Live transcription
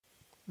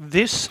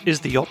This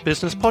is the Yacht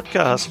Business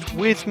Podcast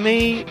with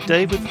me,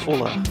 David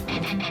Fuller.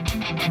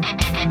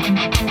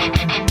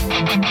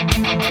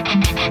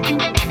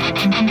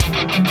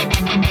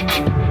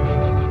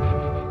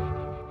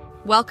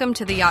 Welcome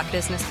to the Yacht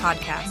Business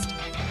Podcast.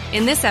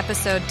 In this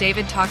episode,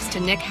 David talks to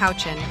Nick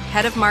Houchin,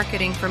 Head of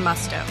Marketing for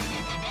Musto.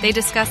 They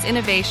discuss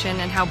innovation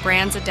and how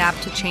brands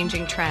adapt to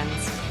changing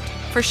trends.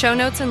 For show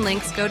notes and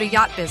links, go to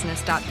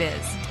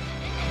yachtbusiness.biz.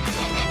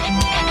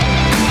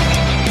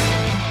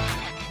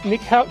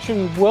 Nick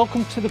Houchin,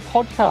 welcome to the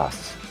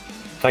podcast.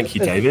 Thank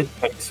you, David.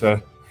 Thanks for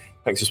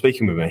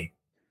speaking with me.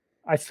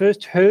 I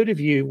first heard of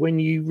you when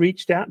you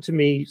reached out to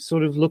me,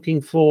 sort of looking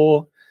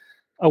for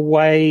a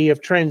way of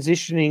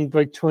transitioning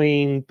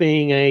between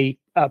being a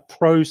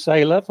pro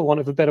sailor, for want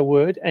of a better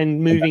word,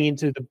 and moving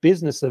into the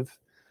business of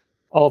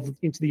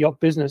into the yacht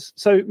business.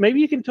 So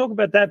maybe you can talk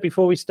about that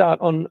before we start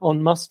on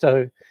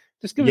Musto.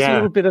 Just give us a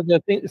little bit of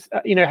the thing,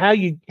 how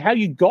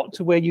you got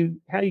to where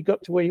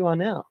you are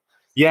now.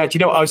 Yeah, do you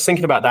know what? I was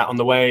thinking about that on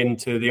the way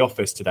into the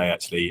office today,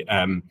 actually.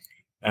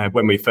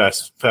 When we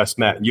first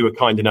met, you were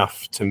kind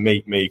enough to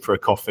meet me for a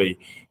coffee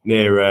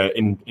near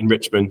in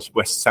Richmond,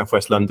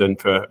 southwest London,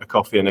 for a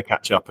coffee and a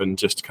catch up, and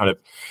just kind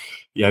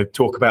of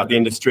talk about the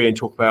industry and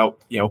talk about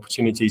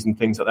opportunities and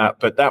things like that.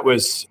 But that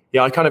was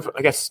I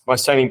guess my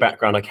sailing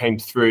background, I came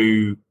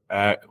through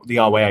the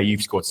RYA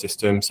Youth Squad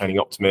system, sailing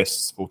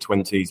Optimists,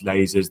 420s,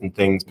 lasers and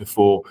things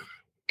before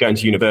going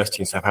to university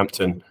in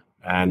Southampton.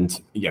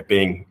 And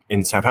being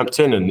in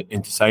Southampton and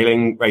into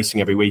sailing,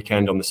 racing every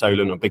weekend on the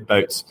Solent on big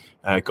boats,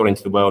 got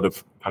into the world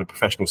of kind of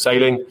professional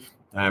sailing,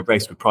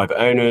 raced with private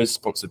owners,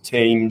 sponsored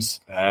teams,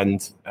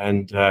 and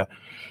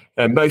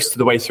most of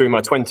the way through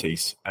my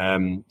 20s,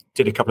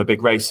 did a couple of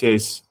big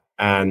races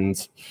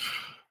and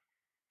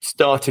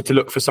started to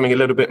look for something a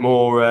little bit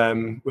more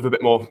with a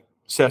bit more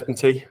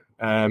certainty.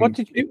 What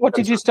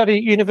did you study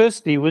at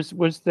university?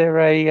 Was there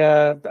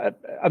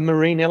a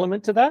marine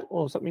element to that,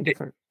 or something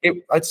different?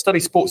 I'd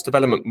studied sports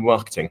development and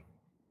marketing.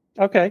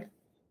 Okay.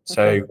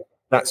 So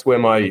that's where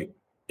my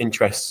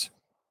interest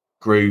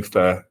grew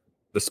for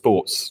the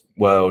sports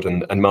world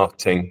and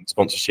marketing,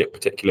 sponsorship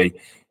particularly,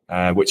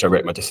 which I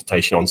wrote my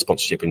dissertation on,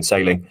 sponsorship in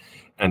sailing,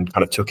 and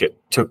kind of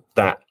took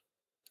that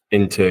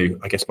into,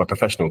 I guess, my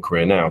professional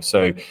career now.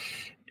 So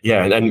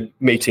and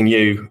meeting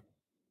you,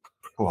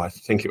 I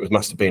think it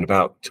must have been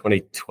about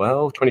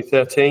 2012,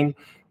 2013.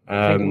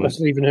 I think it must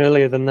have even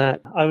earlier than that.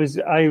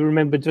 I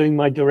remember doing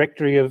my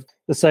directory of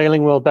the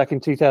sailing world back in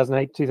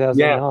 2008,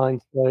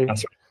 2009. So,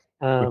 that's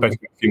right. We've both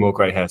got a few more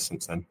grey hairs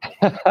since then.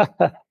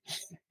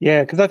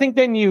 Yeah, because I think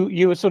then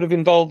you were sort of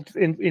involved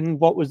in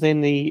what was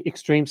then the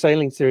Extreme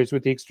Sailing Series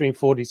with the Extreme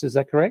 40s. Is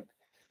that correct?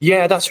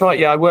 Yeah, that's right.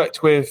 Yeah, I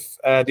worked with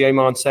the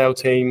Oman Sail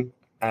team,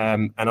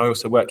 and I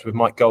also worked with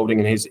Mike Golding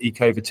and his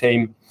Ecover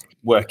team,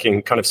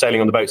 working kind of sailing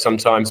on the boat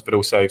sometimes, but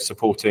also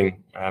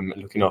supporting and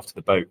looking after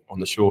the boat on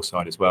the shore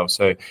side as well.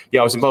 So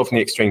I was involved in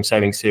the Extreme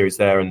Sailing Series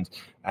there,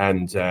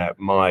 and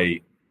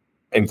my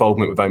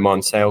involvement with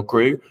Oman Sail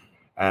grew,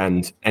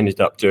 and ended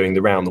up doing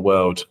the Round the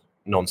World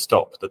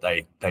non-stop that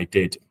they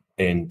did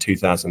in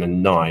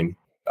 2009.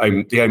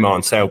 The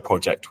Oman Sail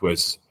project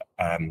was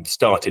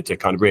started to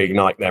kind of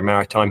reignite their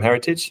maritime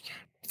heritage,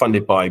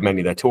 funded by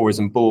mainly their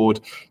tourism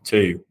board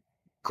to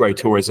grow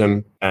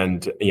tourism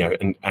and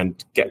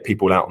get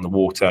people out on the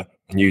water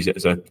and use it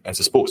as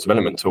a sports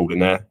development tool in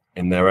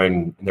their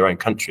own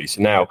country.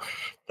 So now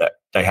that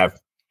they have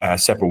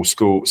several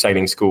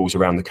sailing schools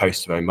around the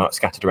coast of Oman,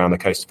 scattered around the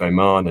coast of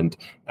Oman,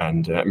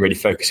 and really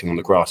focusing on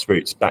the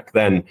grassroots. Back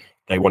then,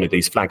 they wanted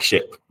these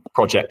flagship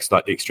projects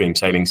like the Extreme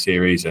Sailing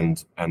Series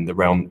and the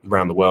round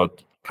the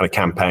world kind of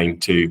campaign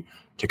to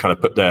kind of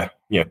put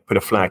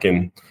a flag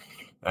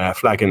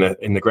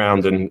in the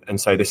ground and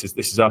say this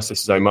is us,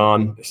 this is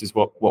Oman, this is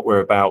what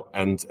we're about,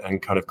 and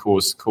kind of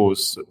cause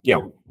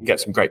get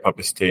some great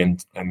publicity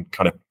and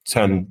kind of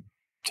turn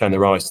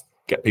their eyes,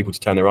 get people to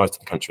turn their eyes to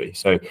the country.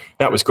 So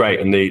that was great.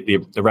 And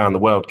the Round the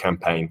World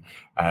campaign,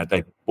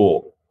 they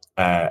bought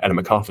Ellen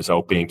MacArthur's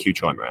old B&Q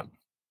trimaran,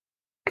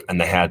 and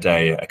they had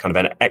a kind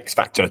of an X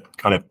Factor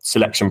kind of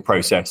selection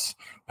process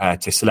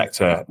to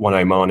select one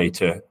Omani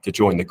to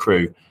join the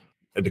crew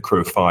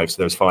of five. So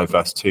there was five of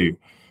us, two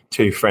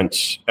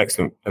French,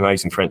 excellent,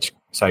 amazing French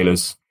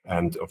sailors,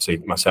 and obviously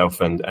myself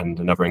and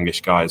another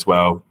English guy as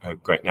well, a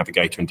great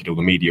navigator, and did all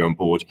the media on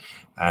board.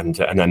 And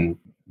then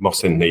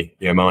Mohsin, the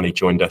Omani,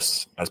 joined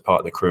us as part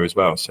of the crew as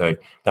well. So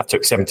that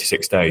took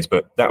 76 days.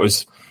 But that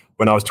was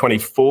when I was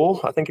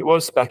 24, I think it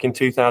was, back in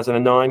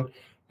 2009.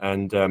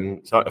 And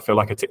so I feel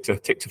like I ticked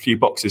a few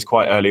boxes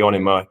quite early on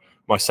in my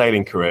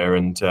sailing career.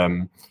 And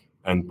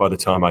by the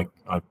time I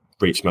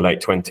reached my late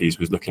 20s,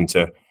 was looking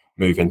to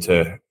move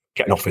into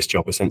get an office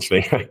job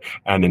essentially,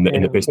 and in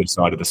the business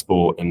side of the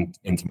sport and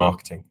into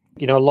marketing.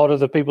 A lot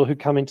of the people who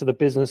come into the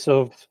business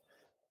of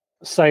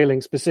sailing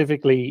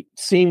specifically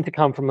seem to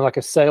come from like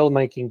a sail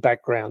making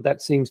background.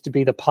 That seems to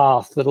be the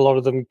path that a lot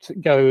of them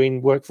go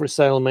in, work for a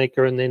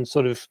sailmaker, and then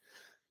sort of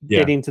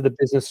get into the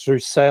business through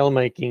sail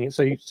making.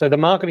 So the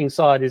marketing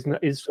side is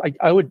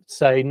I would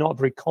say not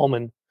very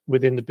common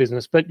within the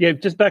business. But yeah,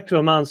 just back to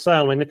Oman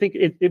Sail. I mean, I think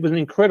it was an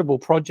incredible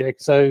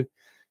project. So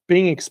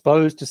being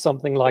exposed to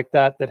something like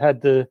that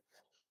had the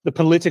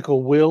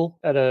political will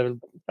at a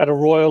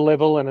royal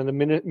level and at a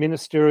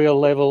ministerial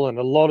level, and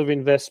a lot of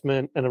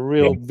investment and a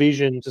real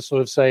vision to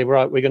sort of say,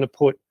 right, we're going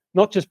to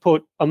not just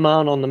put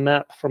Oman on the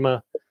map from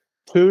a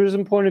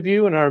tourism point of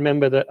view. And I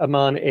remember that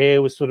Oman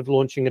Air was sort of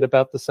launching at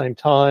about the same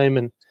time,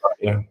 and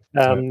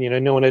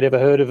no one had ever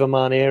heard of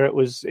Oman Air. It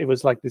was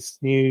like this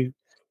new.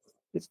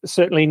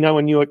 Certainly, no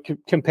one knew it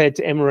compared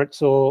to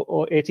Emirates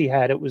or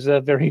Etihad. It was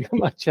very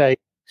much a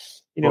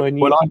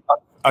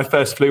I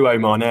first flew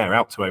Oman Air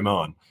out to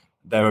Oman.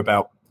 There were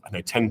about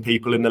 10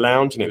 people in the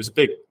lounge, and it was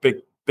a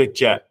big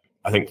jet.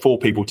 I think 4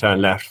 people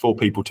turned left, 4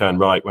 people turned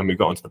right when we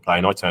got onto the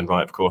plane. I turned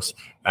right, of course,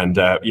 and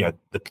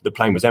the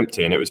plane was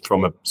empty, and it was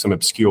from some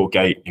obscure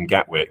gate in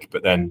Gatwick.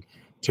 But then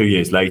 2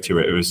 years later,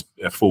 it was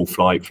a full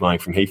flight flying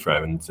from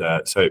Heathrow,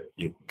 and so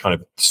you kind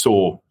of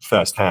saw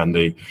firsthand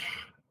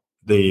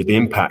the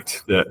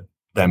impact that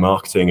their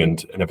marketing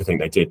and everything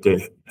they did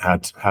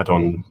had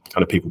on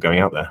kind of people going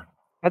out there.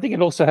 I think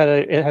it also had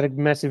a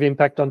massive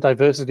impact on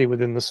diversity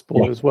within the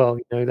sport as well.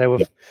 They were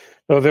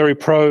very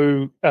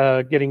pro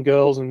getting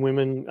girls and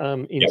women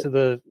into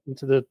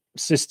the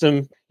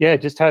system. Yeah,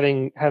 just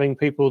having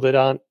people that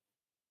aren't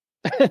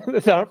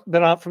that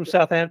aren't from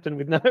Southampton,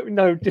 with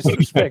no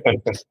disrespect.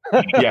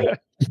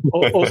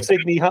 or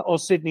Sydney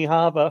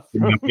Harbour.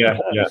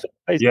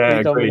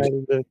 Basically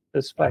dominating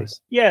the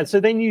space. Yeah. So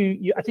then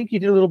you I think you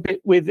did a little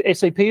bit with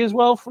SAP as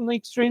well from the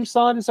extreme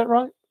side. Is that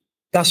right?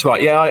 That's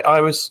right. Yeah,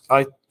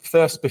 I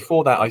first,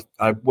 before that,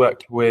 I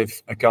worked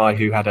with a guy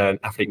who had an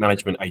athlete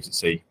management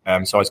agency.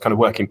 So I was kind of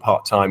working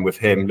part-time with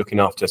him, looking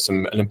after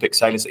some Olympic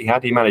sailors that he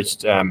had. He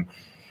managed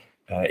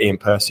Ian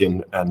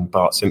Percy and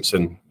Bart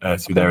Simpson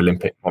through their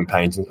Olympic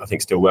campaigns, and I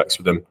think still works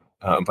with them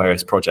on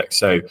various projects.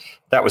 So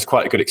that was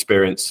quite a good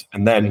experience.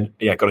 And then,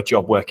 got a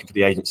job working for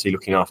the agency,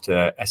 looking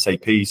after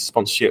SAP's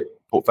sponsorship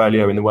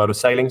portfolio in the world of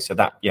sailing. So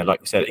that,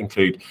 like you said,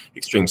 include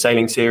Extreme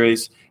Sailing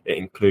Series. It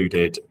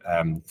included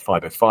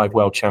 505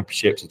 World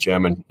Championships, a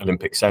German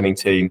Olympic sailing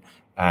team,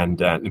 and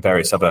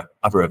various other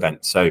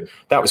events. So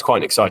that was quite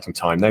an exciting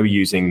time. They were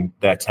using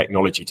their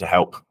technology to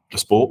help the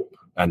sport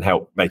and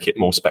help make it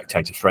more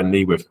spectator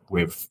friendly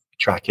with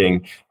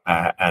tracking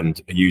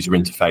and a user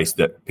interface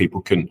that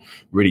people can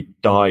really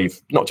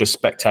dive, not just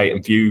spectate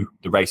and view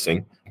the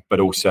racing, but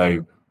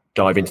also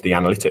dive into the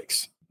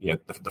analytics.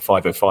 The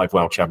 505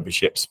 World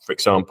Championships, for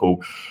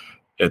example,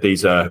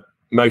 these are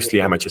mostly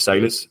amateur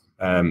sailors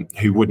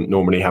who wouldn't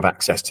normally have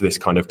access to this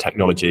kind of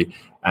technology,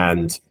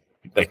 and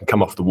they can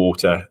come off the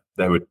water.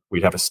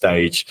 We'd have a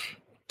stage,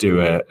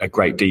 do a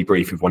great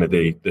debrief with one of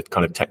the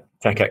kind of tech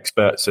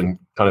experts, and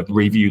kind of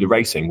review the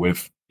racing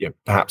with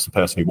perhaps the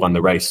person who won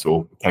the race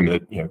or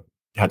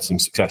had some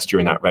success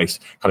during that race,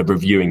 kind of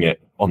reviewing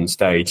it on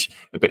stage,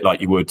 a bit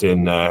like you would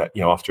in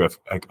after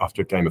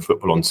a game of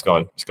football on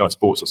Sky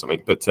Sports or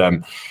something. But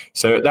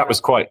so that was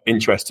quite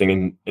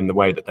interesting in the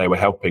way that they were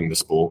helping the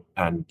sport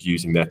and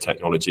using their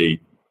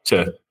technology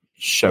to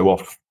show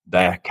off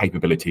their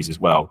capabilities as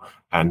well,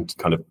 and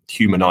kind of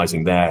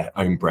humanizing their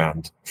own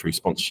brand through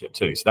sponsorship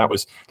too. So that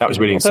was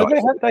really exciting.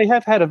 So they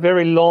have had a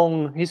very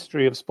long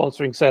history of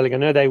sponsoring sailing. I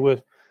know they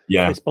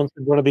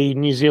sponsored one of the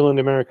New Zealand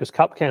America's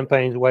Cup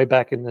campaigns way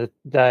back in the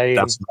day.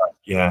 That's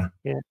right.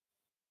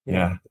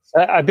 Yeah.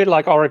 A bit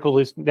like Oracle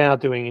is now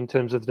doing in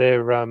terms of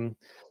their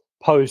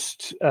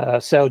post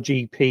Sail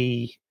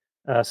GP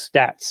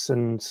stats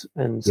and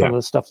some of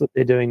the stuff that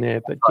they're doing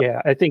there. But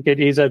I think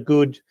it is a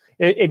good.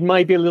 It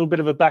may be a little bit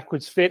of a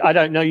backwards fit. I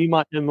don't know. You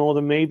might know more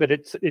than me, but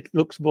it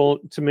looks more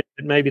to me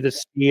that maybe the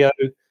CEO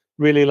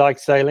really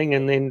liked sailing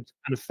and then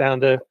kind of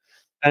found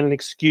an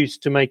excuse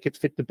to make it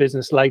fit the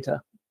business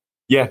later.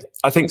 Yeah,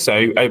 I think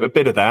so. A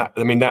bit of that.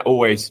 I mean, there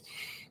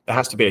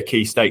has to be a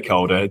key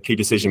stakeholder, a key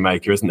decision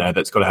maker, isn't there?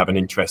 That's got to have an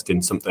interest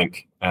in something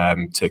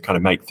to kind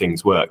of make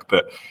things work.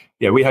 But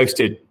we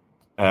hosted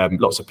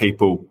lots of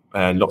people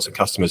and lots of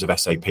customers of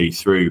SAP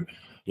through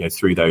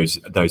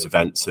those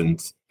events,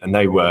 and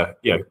they were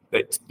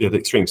the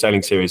Extreme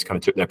Sailing Series kind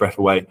of took their breath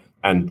away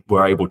and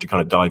were able to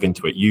kind of dive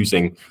into it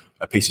using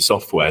a piece of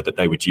software that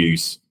they would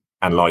use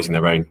analysing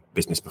their own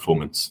business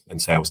performance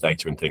and sales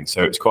data and things.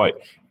 So it was quite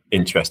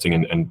interesting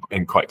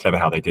and quite clever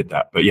how they did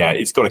that. But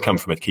it's got to come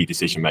from a key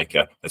decision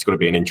maker. There's got to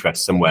be an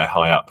interest somewhere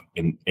high up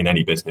in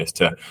any business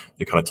to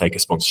kind of take a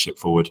sponsorship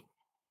forward.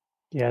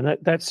 Yeah, and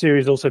that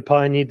series also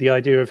pioneered the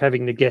idea of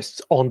having the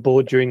guests on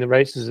board during the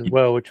races as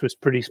well, which was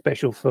pretty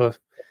special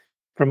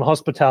from a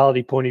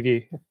hospitality point of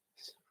view.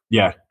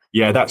 Yeah,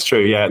 that's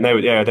true. Yeah, and they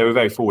were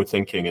very forward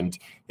thinking, and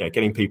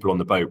getting people on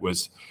the boat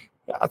was,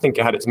 I think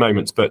it had its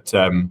moments, but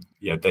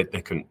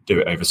they couldn't do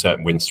it over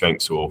certain wind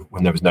strengths, or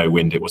when there was no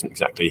wind, it wasn't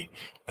exactly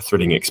a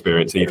thrilling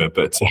experience either.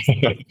 But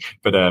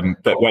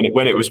when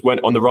it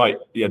went on the right,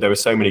 there were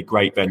so many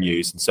great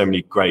venues and so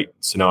many great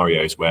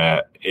scenarios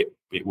where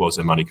it was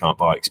a money can't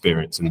buy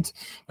experience, and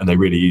they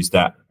really used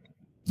that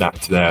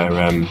to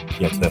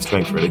their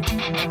strength, really.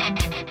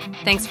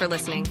 Thanks for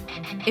listening.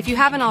 If you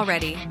haven't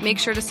already, make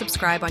sure to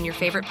subscribe on your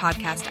favorite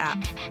podcast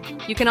app.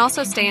 You can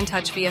also stay in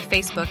touch via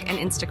Facebook and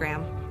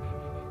Instagram.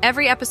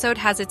 Every episode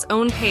has its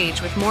own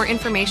page with more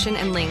information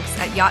and links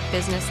at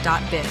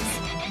yachtbusiness.biz.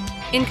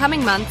 In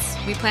coming months,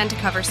 we plan to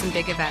cover some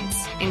big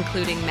events,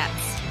 including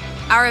Mets.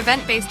 Our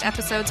event-based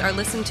episodes are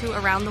listened to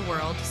around the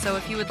world, so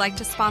if you would like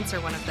to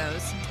sponsor one of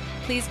those,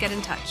 please get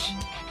in touch.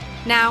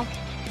 Now,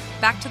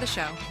 back to the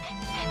show.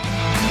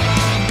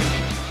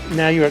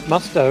 Now you're at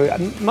Musto.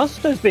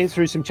 Musto's been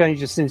through some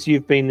changes since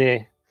you've been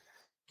there.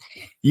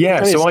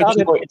 Yeah, it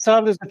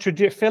started as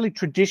a fairly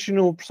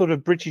traditional sort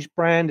of British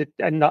brand,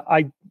 and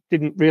I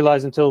didn't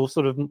realize until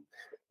sort of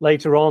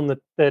later on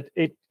that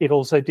it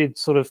also did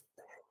sort of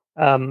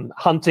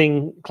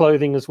hunting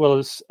clothing as well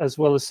as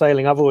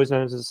sailing. I've always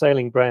known it as a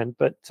sailing brand,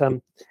 but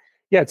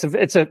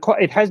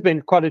it has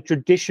been quite a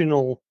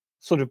traditional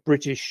sort of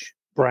British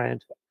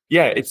brand.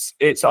 Yeah,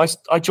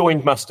 I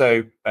joined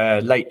Musto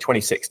late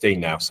 2016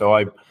 now, so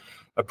I'm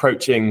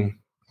approaching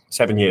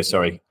 7 years.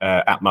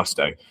 At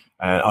Musto.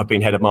 I've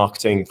been head of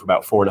marketing for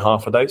about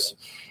 4.5 of those.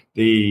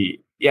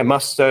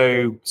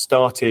 Musto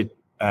started,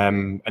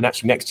 and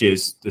actually next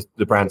year's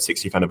the brand's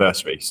 60th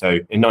anniversary. So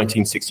in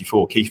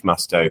 1964, Keith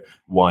Musto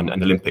won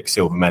an Olympic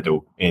silver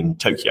medal in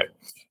Tokyo,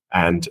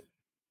 and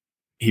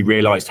he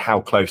realised how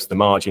close the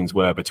margins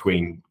were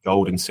between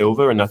gold and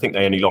silver, and I think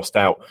they only lost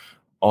out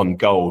on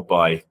gold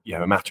by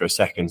a matter of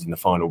seconds in the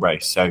final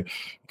race. So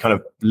kind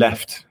of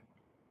left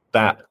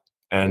that.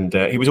 And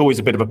he was always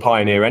a bit of a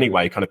pioneer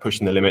anyway, kind of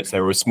pushing the limits. They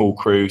were a small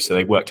crew, so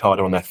they worked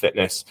harder on their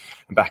fitness.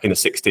 And back in the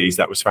 60s,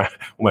 that was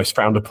almost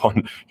frowned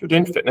upon. You're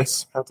doing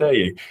fitness, how dare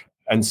you?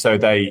 And so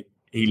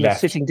he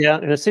left. Sitting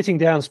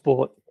down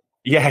sport.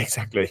 Yeah,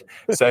 exactly.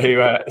 So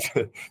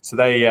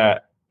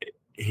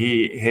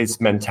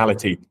his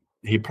mentality,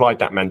 he applied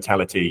that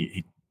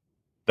mentality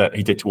that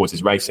he did towards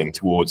his racing,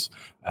 towards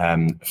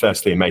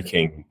firstly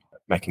making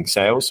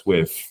sales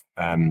with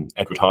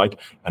Edward Hyde,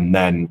 and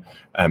then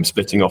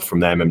splitting off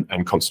from them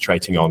and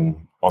concentrating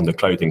on the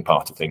clothing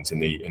part of things in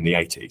the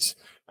 80s.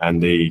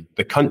 And the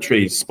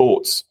country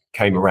sports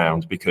came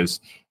around because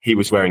he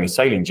was wearing a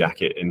sailing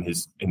jacket in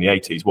the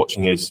 80s,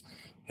 watching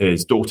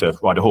his daughter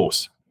ride a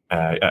horse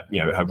at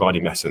her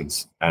riding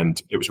lessons,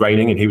 and it was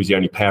raining, and he was the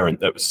only parent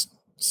that was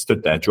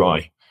stood there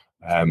dry.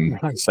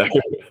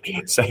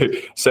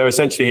 So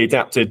essentially he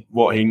adapted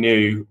what he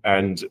knew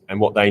and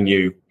what they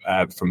knew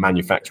from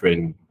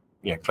manufacturing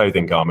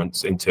clothing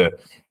garments into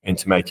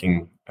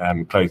making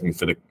clothing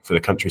for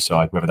the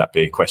countryside, whether that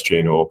be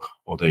equestrian or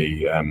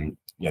the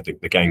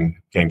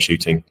game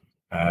shooting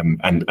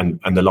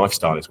and the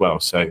lifestyle as well.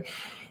 So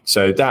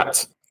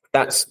that's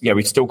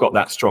we've still got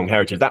that strong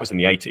heritage. That was in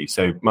the 80s.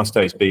 So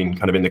Musto's been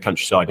kind of in the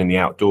countryside, in the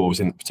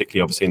outdoors, and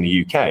particularly obviously in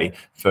the UK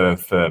for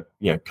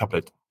a couple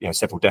of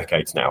several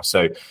decades now.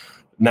 So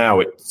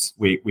now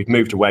we've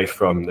moved away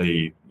from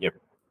the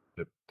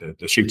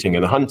shooting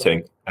and the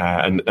hunting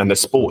and the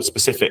sport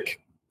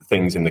specific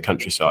things in the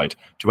countryside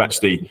to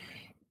actually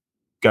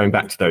going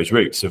back to those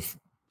roots of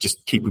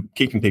just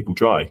keeping people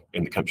dry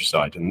in the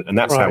countryside, and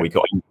that's right. how we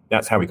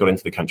got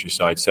into the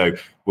countryside. So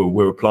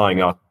we're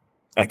applying our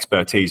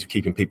expertise of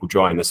keeping people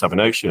dry in the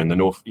Southern Ocean and the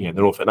North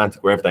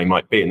Atlantic, wherever they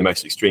might be in the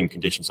most extreme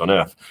conditions on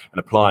Earth, and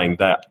applying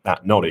that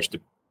knowledge to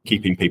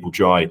keeping people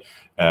dry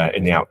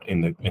in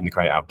the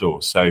great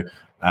outdoors. So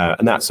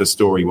and that's a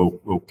story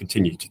we'll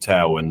continue to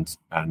tell and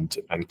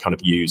kind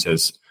of use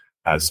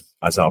as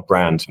our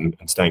brand and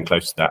staying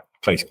close to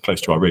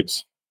our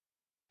roots.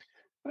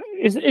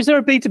 Is there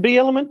a B2B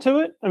element to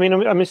it? I mean,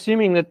 I'm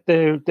assuming that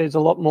there's a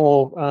lot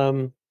more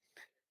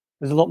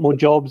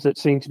jobs that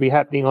seem to be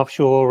happening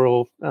offshore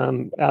or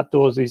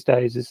outdoors these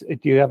days. Do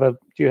you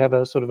have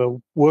a sort of a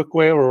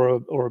workwear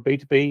or a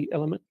B2B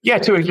element? Yeah,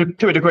 to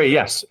a degree,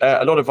 yes.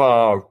 A lot of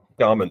our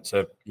garments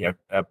are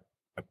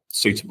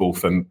suitable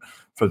for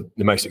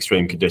the most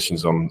extreme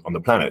conditions on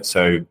the planet.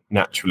 So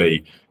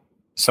naturally,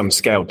 some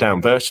scaled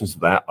down versions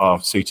of that are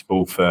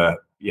suitable for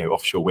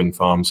offshore wind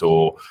farms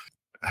or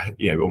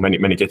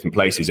many different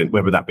places, and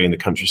whether that be in the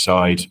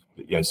countryside.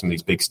 Some of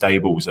these big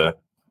stables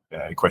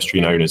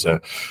equestrian owners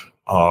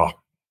are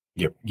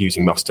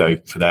using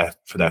Musto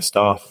for their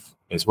staff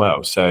as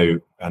well. So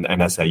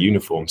and as their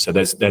uniform. So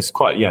there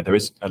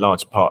is a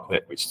large part of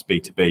it which is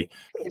B2B.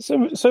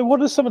 So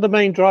what are some of the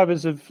main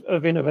drivers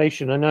of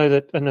innovation? I know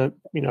that, and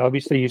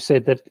obviously you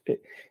said that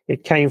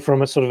it came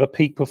from a sort of a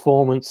peak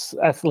performance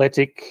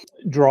athletic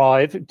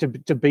drive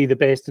to be the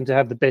best and to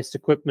have the best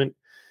equipment.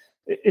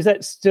 Is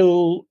that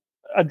still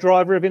a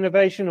driver of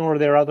innovation, or are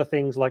there other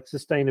things like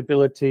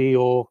sustainability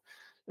or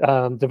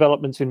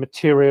developments in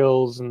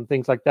materials and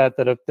things like that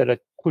are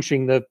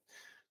pushing the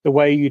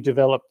way you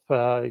develop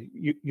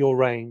your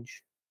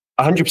range?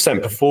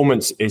 100%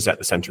 performance is at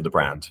the center of the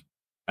brand.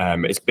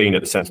 It's been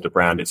at the center of the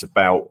brand. It's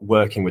about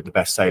working with the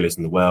best sailors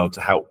in the world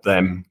to help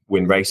them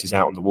win races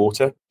out on the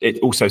water. It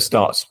also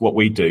what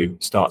we do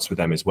starts with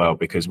them as well,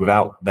 because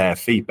without their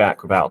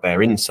feedback, without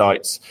their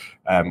insights,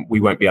 we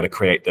won't be able to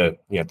create the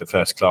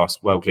first class,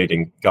 world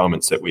leading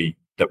garments that we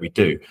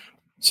do.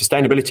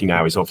 Sustainability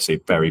now is obviously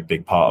a very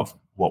big part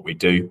what we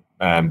do,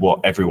 what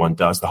everyone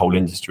does, the whole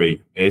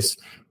industry is.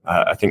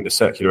 I think the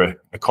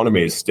circular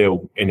economy is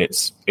still in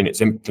its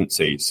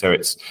infancy. So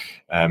it's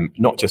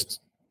not just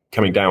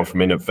coming down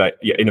from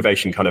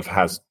innovation. Kind of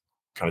has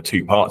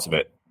two parts of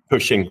it: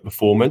 pushing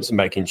performance and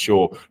making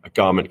sure a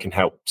garment can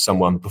help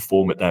someone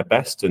perform at their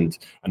best and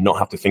not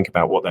have to think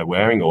about what they're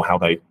wearing or how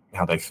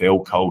they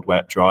feel, cold,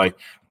 wet, dry,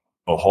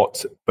 or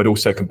hot. But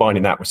also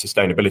combining that with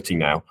sustainability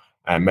now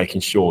and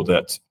making sure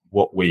that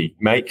what we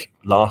make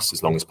lasts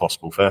as long as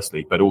possible,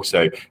 firstly, but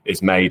also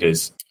is made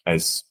as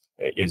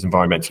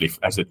environmentally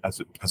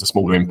has a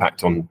smaller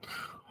impact on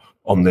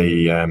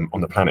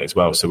the planet as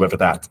well. So whether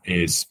that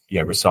is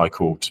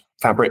recycled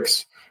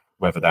fabrics,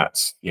 whether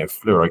that's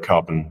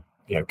fluorocarbon,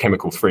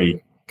 chemical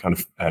free kind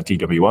of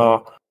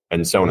DWR,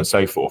 and so on and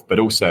so forth, but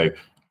also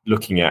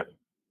looking at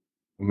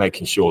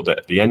making sure that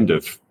at the end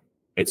of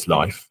its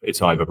life,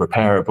 it's either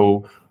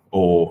repairable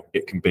or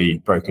it can be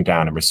broken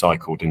down and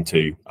recycled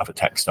into other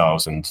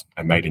textiles and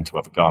made into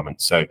other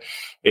garments. So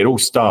it all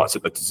starts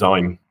at the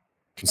design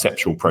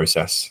conceptual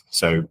process.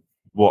 So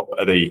what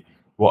are the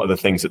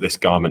things that this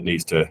garment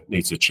needs to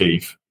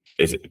achieve?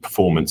 Is it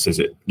performance? Is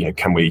it,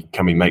 can we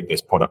make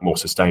this product more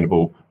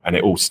sustainable? And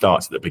it all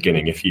starts at the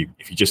beginning. If you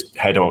just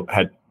head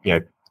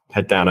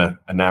down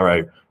a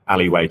narrow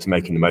alleyway to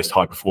making the most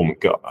high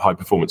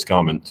performance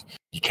garment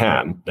you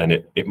can, then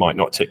it might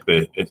not tick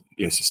the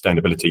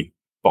sustainability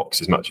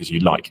box as much as you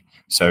like.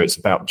 So it's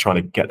about trying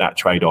to get that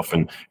trade-off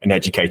and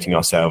educating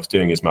ourselves,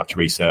 doing as much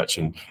research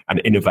and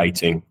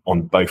innovating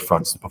on both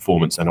fronts, the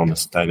performance and on the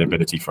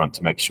sustainability front,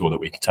 to make sure that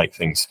we can take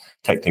things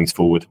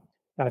forward.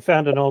 I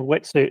found an old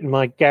wetsuit in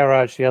my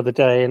garage the other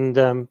day,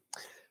 and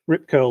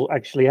Rip Curl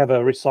actually have a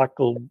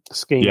recycle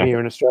scheme here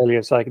in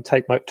Australia. So I could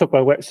took my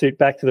wetsuit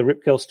back to the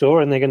Rip Curl store,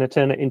 and they're going to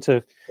turn it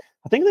into,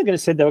 I think they were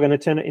going to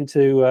turn it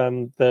into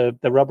the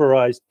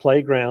rubberized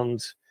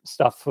playground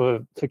stuff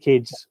for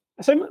kids.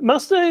 So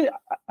Musto,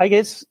 I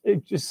guess,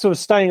 just sort of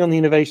staying on the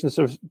innovation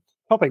sort of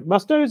topic,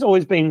 Musto has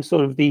always been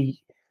sort of the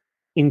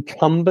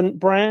incumbent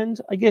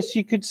brand, I guess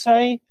you could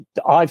say.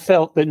 I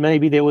felt that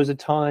maybe there was a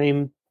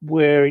time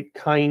where it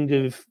kind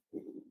of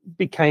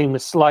became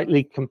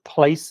slightly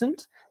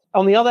complacent.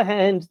 On the other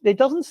hand, there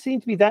doesn't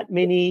seem to be that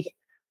many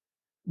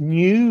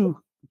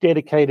new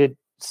dedicated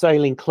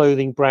sailing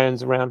clothing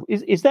brands around.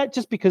 Is that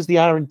just because the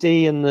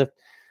R&D and the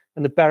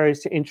barriers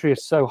to entry are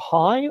so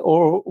high,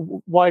 or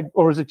why?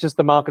 Or is it just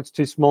the market's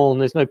too small and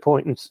there's no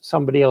point in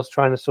somebody else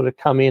trying to sort of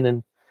come in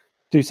and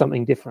do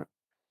something different?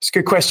 It's a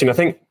good question. I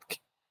think,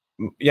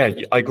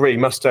 I agree.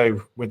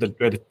 Musto, we're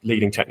the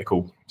leading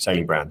technical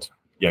sailing brand.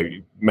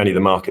 Many of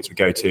the markets we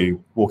go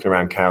to, walking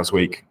around Cowes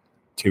Week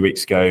 2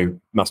 weeks ago,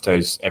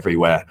 Musto's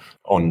everywhere,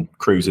 on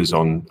cruisers,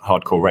 on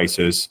hardcore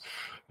racers,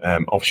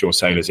 offshore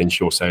sailors,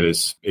 inshore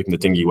sailers, even the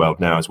dinghy world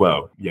now as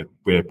well.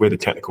 We're the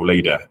technical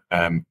leader,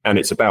 and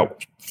it's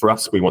about, for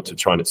us, we want to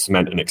try and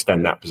cement and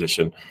extend that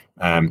position,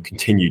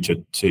 continue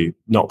to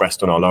not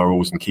rest on our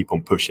laurels and keep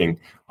on pushing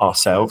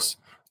ourselves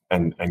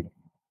and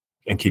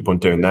keep on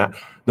doing that.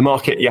 The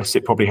market, yes,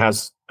 it probably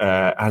has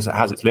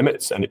its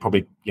limits, and it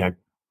probably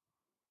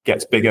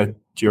gets bigger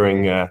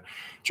during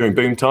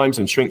boom times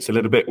and shrinks a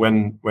little bit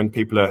when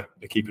people are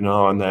keeping an eye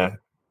on their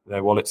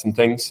wallets and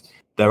things.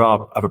 There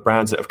are other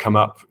brands that have come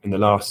up in the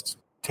last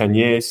 10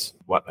 years.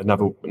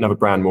 Another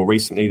brand more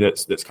recently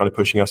that's kind of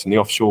pushing us in the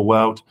offshore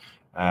world,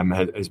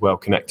 as well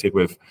connected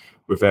with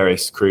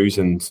various crews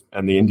and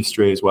the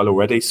industry as well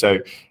already. So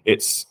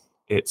we'll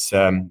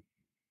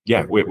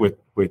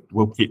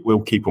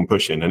keep on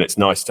pushing, and it's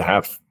nice to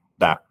have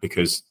that,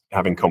 because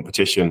having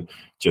competition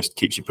just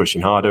keeps you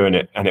pushing harder, and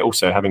it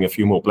also, having a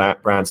few more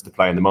brands to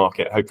play in the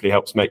market, hopefully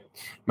helps make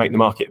the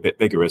market a bit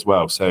bigger as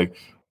well. So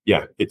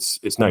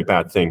it's no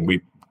bad thing.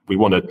 We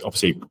want to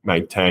obviously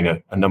maintain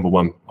our number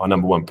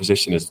one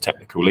position as a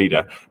technical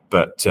leader,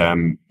 but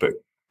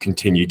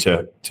continue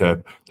to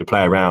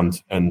play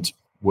around and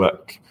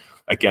work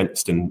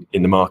against and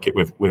in the market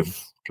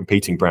with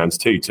competing brands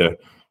too, to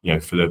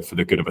for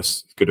the good of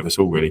us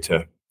all, really,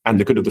 and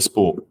the good of the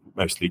sport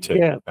mostly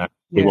too.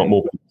 We want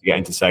more people to get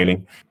into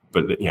sailing,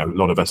 but a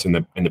lot of us in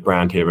the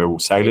brand here are all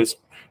sailors,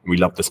 and we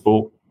love the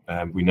sport.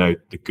 We know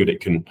the good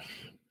it can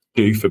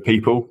do for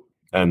people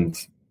and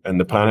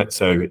the planet.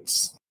 So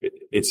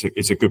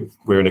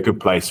we're in a good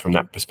place from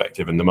that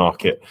perspective, and the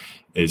market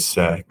is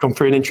gone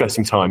through an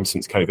interesting time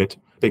since COVID.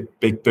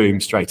 Big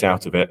boom straight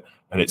out of it,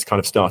 and it's kind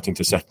of starting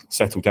to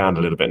settle down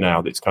a little bit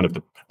now. It's kind of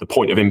the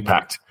point of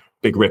impact.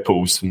 Big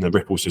ripples, and the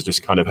ripples are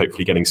just kind of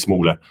hopefully getting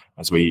smaller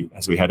as we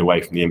head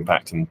away from the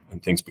impact and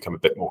things become a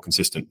bit more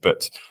consistent.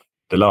 But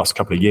the last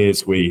couple of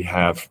years,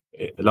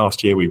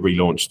 last year we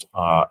relaunched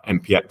our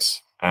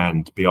MPX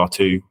and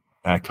BR2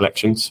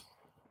 collections,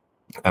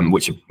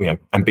 which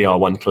and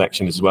BR1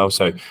 collection as well.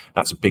 So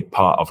that's a big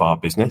part of our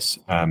business,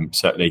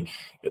 certainly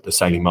at the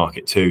sailing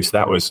market too. So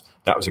that was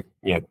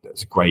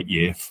a great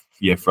year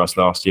for us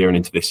last year and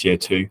into this year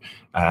too.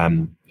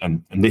 And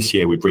this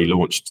year we've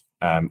relaunched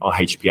our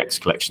HPX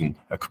collection,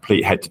 a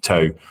complete head to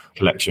toe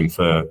collection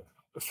for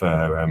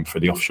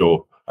the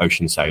offshore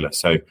Houchin sailor.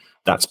 So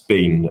that's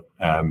been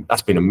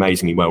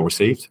amazingly well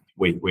received.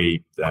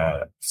 We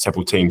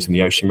several teams in the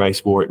Houchin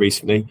race wore it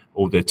recently.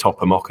 All the top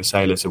Amoca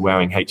sailors are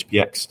wearing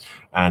HPX,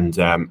 and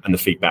the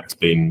feedback's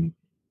been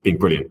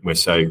brilliant. We're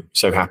so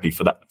happy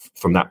for that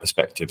from that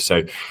perspective.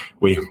 So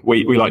we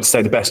like to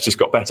say the best just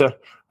got better,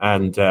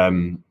 and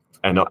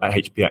at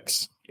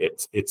HPX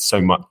it's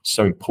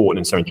so important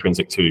and so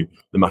intrinsic to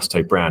the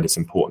Musto brand. It's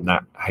important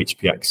that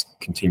HPX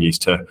continues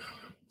to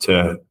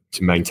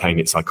maintain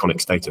its iconic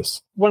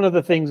status. One of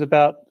the things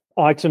about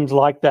items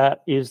like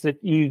that is that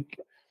you,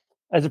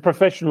 as a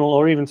professional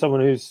or even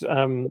someone who's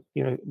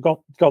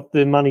got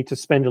the money to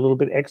spend a little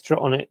bit extra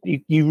on it,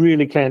 you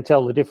really can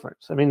tell the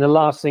difference. I mean, the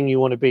last thing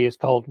you want to be is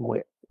cold and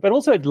wet, but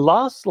also it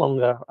lasts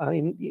longer. I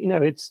mean,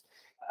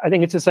 I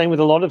think it's the same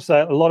with a lot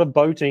of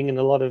boating and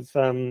a lot of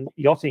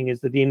yachting, is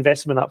that the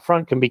investment up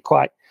front can be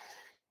quite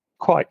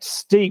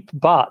steep,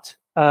 but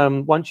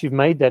once you've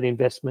made that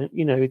investment,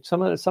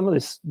 some of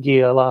this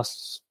gear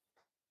lasts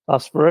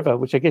forever,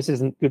 which I guess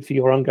isn't good for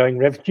your ongoing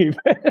revenue.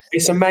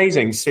 It's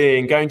amazing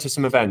going to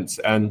some events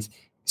and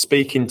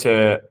speaking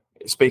to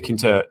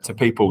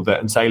people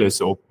and sailors,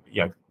 or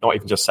not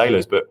even just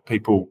sailors, but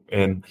people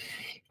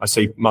I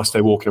see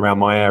Musto walking around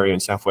my area in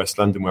southwest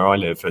London where I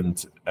live,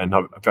 and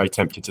I'm very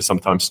tempted to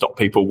sometimes stop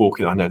people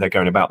walking. I know they're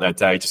going about their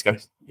day, just go,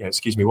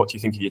 excuse me, what do you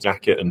think of your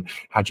jacket, and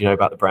how do you know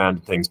about the brand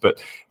and things?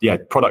 But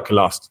product can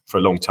last for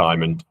a long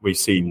time, and we've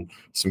seen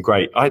some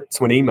great. I had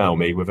someone email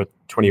me with a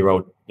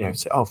 20-year-old,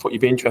 say, I thought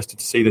you'd be interested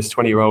to see this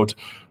 20-year-old.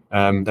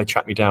 They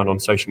tracked me down on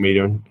social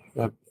media, and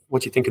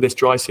what do you think of this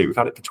dry suit? We've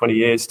had it for 20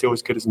 years, still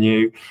as good as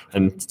new.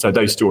 And so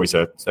those stories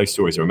are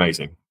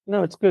amazing.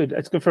 No, it's good.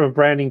 It's good from a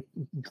branding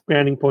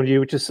point of view,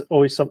 which is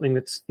always something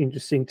that's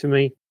interesting to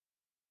me.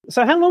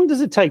 So how long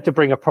does it take to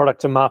bring a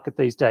product to market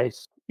these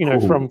days?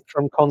 From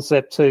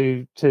concept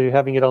to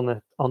having it on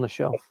the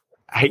shelf?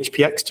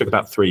 HPX took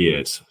about 3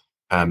 years.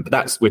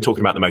 But we're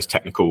talking about the most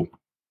technical,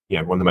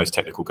 one of the most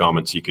technical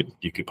garments you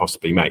could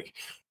possibly make.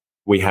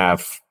 We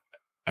have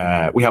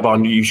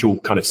our usual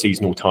kind of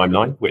seasonal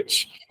timeline,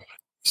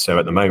 so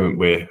at the moment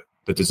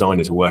the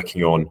designers are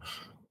working on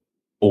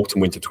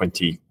autumn winter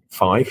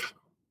 25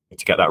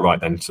 to get that right.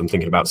 Then, so I'm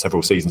thinking about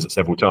several seasons at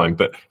several times.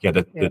 But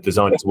the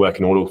designers are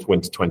working on autumn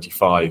winter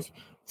 25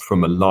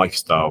 from a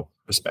lifestyle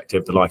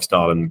perspective, the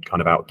lifestyle and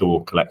kind of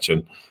outdoor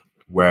collection,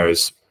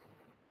 whereas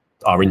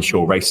our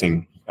inshore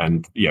racing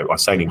and our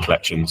sailing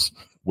collections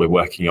we're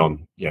working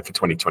on for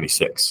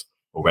 2026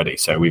 already.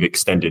 So we've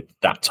extended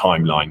that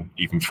timeline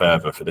even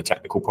further for the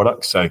technical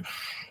products. So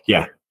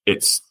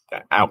it's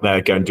out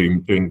there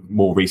doing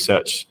more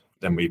research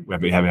than we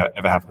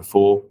ever have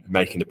before,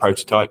 making the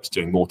prototypes,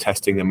 doing more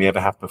testing than we ever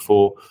have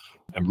before,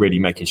 and really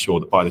making sure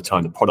that by the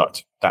time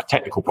that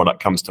technical product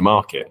comes to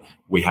market,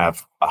 we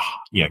have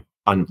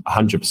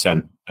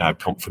 100%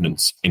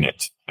 confidence in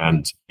it,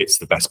 and it's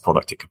the best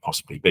product it could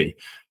possibly be.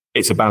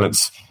 It's a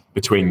balance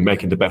between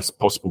making the best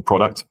possible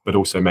product, but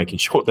also making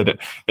sure that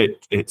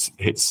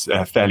it's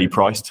fairly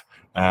priced.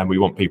 We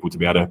want people to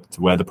be able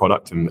to wear the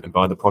product and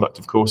buy the product,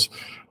 of course.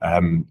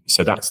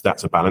 So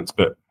that's a balance.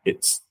 But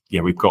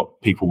we've got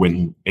people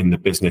in the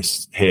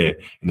business here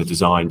in the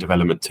design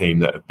development team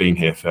that have been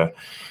here for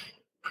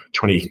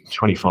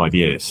 25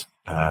 years.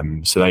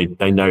 So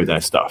they know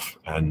their stuff,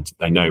 and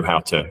they know how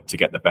to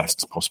get the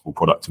best possible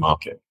product to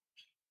market.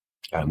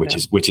 Which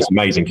is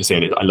amazing to see,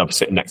 and I love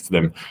sitting next to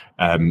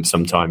them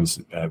sometimes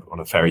on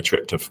a ferry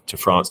trip to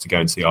France to go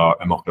and see our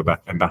Amoca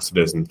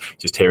ambassadors, and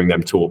just hearing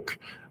them talk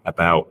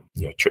about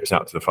trips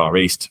out to the Far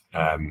East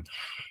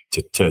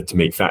to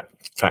meet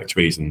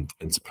factories and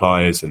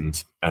suppliers,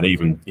 and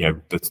even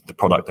the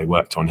product they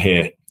worked on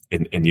here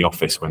in the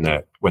office when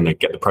they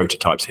get the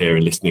prototypes here,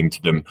 and listening to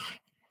them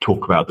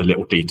talk about the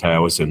little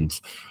details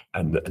and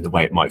the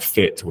way it might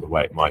fit or the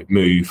way it might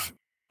move,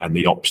 and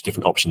the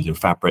different options in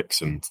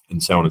fabrics and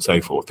so on and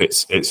so forth.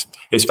 It's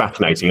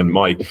fascinating, and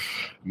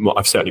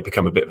I've certainly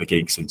become a bit of a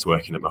geek since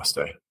working at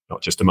Musto.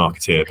 Not just a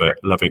marketeer, but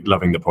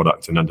loving the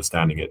product and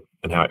understanding it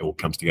and how it all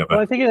comes together. Well,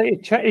 I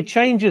think it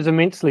changes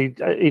immensely,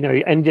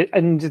 and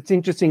it's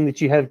interesting that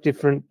you have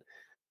different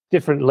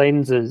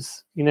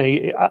lenses.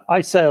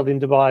 I sailed in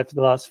Dubai for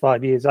the last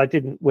 5 years. I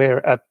didn't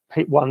wear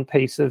one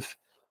piece of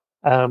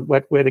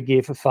wetweather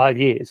gear for 5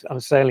 years. I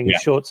was sailing in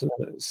shorts and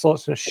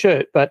a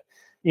shirt, but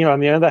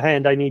on the other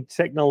hand, I need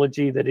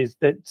technology that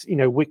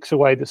wicks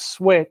away the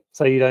sweat,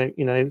 so you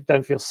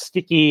don't feel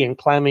sticky and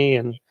clammy,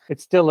 and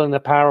it's still an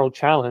apparel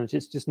challenge.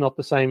 It's just not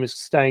the same as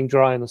staying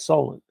dry in the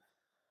solent.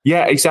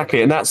 Yeah,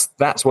 exactly, and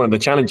that's one of the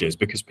challenges,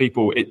 because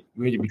people,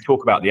 when we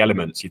talk about the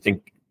elements, you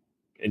think,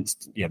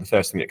 the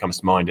first thing that comes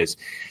to mind is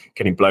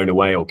getting blown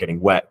away or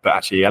getting wet, but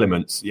actually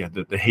elements,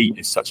 the heat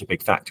is such a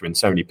big factor in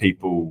so many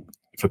people.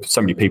 For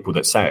so many people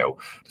that sail.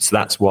 So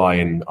that's why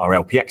in our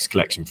LPX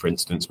collection, for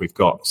instance, we've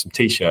got some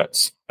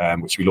T-shirts,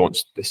 which we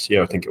launched this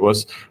year, I think it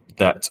was,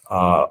 that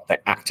they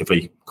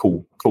actively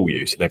cool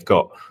you. So they've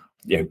got,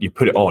 you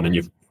put it on and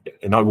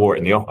And I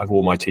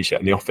wore my t-shirt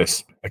in the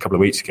office a couple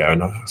of weeks ago,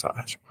 and I was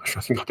like, I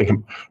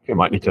think I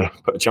might need to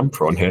put a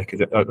jumper on here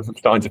because I'm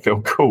starting to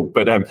feel cool.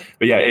 But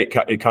yeah, it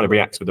kind of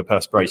reacts with the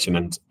perspiration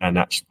and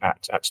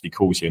actually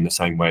cools you in the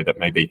same way that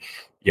maybe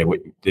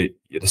the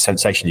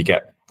sensation you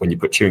get when you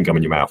put chewing gum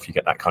in your mouth, you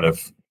get that kind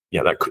of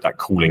that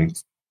cooling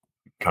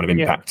kind of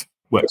impact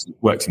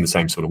works in the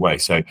same sort of way.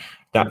 So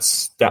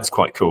that's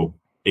quite cool.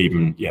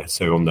 Even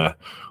so on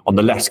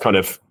the less kind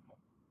of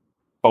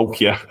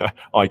bulkier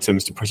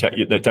items to protect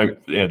you that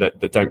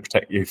don't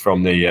protect you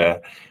from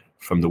the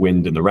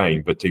wind and the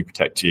rain, but do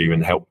protect you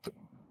and help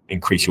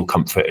increase your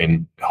comfort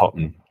in hot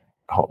and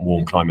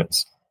warm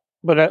climates.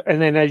 But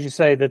and then, as you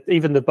say, that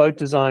even the boat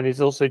design is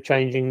also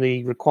changing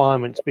the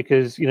requirements,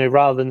 because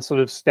rather than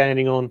sort of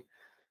standing on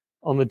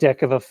the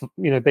deck of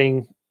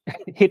being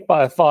hit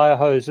by a fire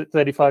hose at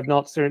 35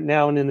 knots, they're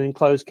now in an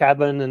enclosed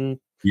cabin and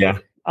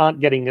aren't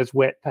getting as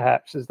wet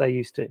perhaps as they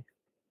used to.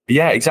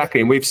 Yeah,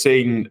 exactly. And we've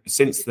seen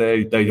since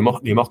the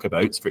Imoca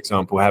boats, for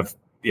example, have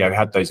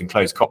had those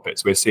enclosed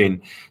cockpits. We're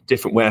seeing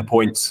different wear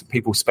points.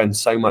 People spend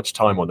so much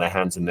time on their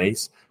hands and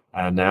knees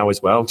now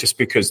as well, just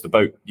because the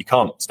boat, you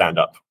can't stand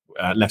up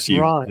unless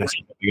you're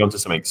getting onto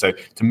something. So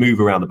to move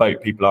around the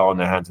boat, people are on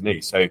their hands and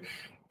knees. So,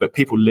 but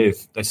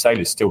the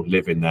sailors still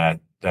live in their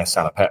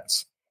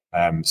salopettes.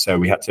 So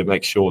we had to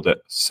make sure that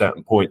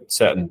certain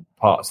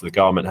parts of the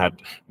garment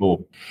had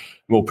more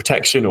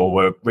protection, or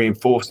were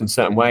reinforced in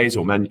certain ways,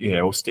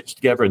 or stitched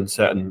together in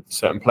certain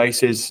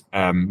places,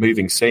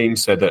 moving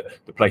seams, so that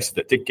the places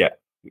that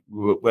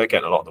were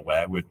getting a lot of the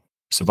wear would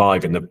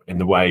survive in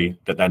the way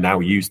that they're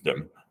now used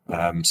them.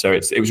 So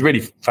it was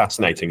really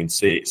fascinating in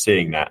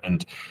seeing that,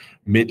 and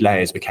mid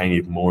layers became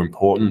even more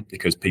important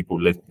because people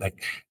lived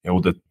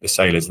all the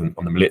sailors on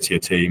the Militia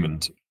team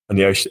and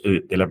the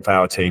 11th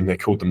hour team, they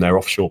called them their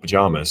offshore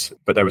pajamas,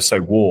 but they were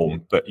so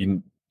warm. But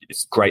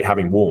it's great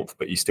having warmth,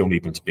 but you still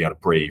need them to be able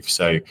to breathe.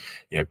 So,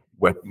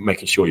 we're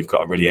making sure you've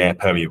got a really air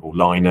permeable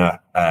liner.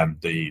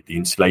 The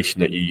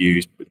insulation that you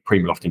use, the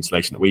Primaloft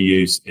insulation that we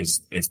use,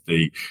 is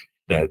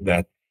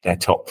their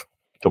top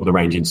of the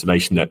range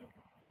insulation that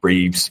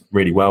breathes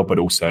really well, but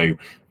also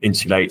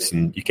insulates,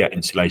 and you get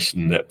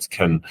insulation that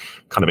can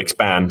kind of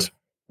expand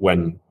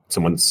when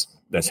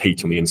there's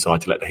heat on the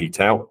inside to let the heat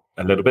out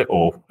a little bit,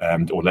 or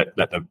let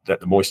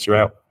the moisture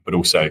out, but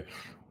also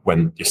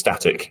when you're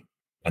static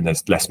and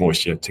there's less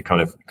moisture to kind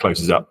of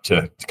closes up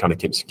to kind of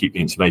keep the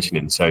insulation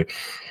in. So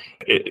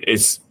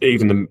it's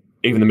even the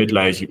mid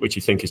layers, which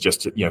you think is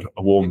just a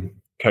warm,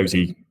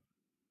 cozy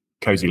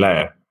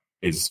layer,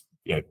 is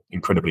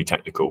incredibly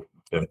technical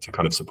to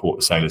kind of support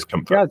the sailor's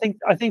comfort. Yeah,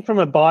 I think from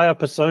a buyer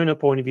persona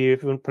point of view,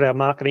 if we want to put our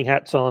marketing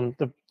hats on,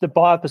 the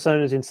buyer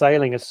personas in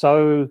sailing are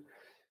so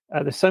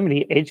there's so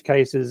many edge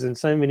cases and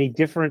so many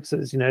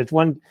differences. It's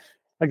one,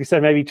 like I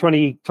said, maybe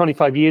 20,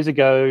 25 years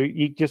ago,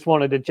 you just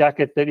wanted a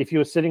jacket that if you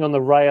were sitting on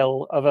the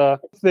rail of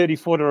a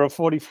 30-footer or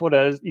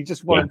 40-footer, you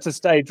just wanted to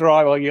stay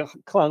dry while you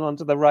clung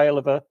onto the rail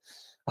of a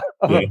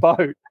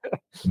boat.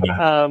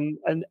 And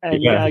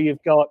now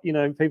you've got,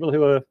 people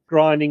who are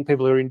grinding,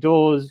 people who are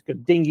indoors,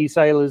 got dinghy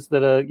sailors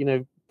that are,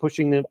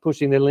 pushing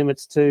their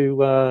limits to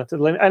the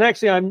limit. And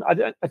actually, I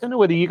don't know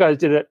whether you guys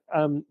did it.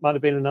 Might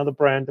have been another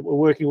brand that we're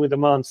working with,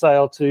 Aman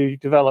Sail, to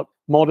develop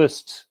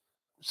modest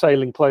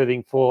sailing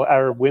clothing for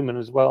Arab women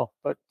as well.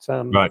 But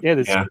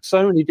there's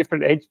so many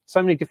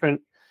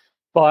different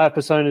buyer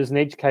personas and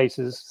edge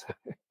cases.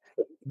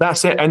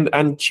 That's it.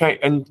 And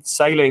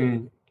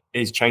sailing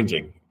is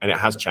changing, and it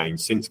has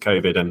changed since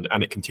COVID,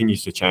 and it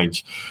continues to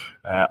change.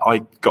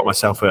 I got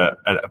myself a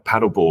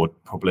paddleboard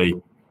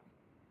probably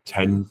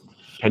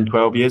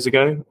 10-12 years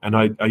ago, and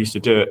I used to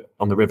do it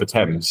on the River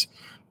Thames,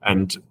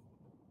 and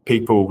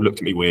people looked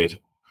at me weird.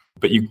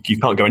 But you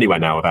can't go anywhere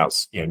now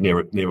without near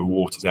a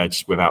water's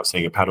edge without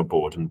seeing a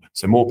paddleboard, and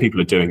so more people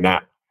are doing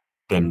that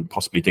than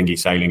possibly dinghy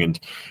sailing.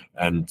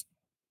 And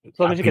as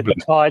long as you get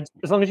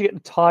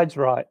the tides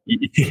right.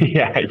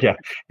 Yeah,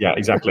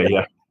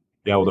 exactly.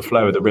 Or the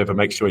flow of the river.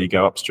 Make sure you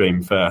go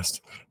upstream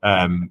first,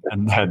 and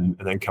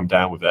then come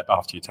down with it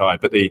after you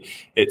tide. But the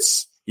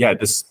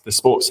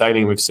sports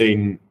sailing, we've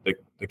seen the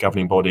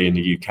governing body in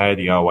the UK,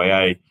 the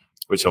RYA,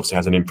 which obviously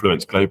has an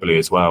influence globally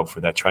as well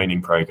for their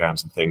training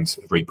programs and things,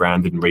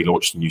 rebranded and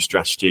relaunched a new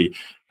strategy,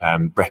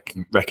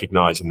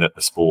 recognizing that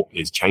the sport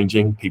is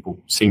changing. People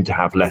seem to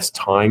have less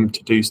time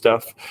to do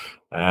stuff,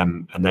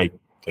 and they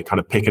kind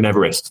of pick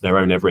their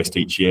own Everest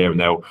each year, and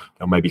they'll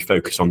maybe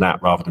focus on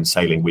that rather than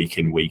sailing week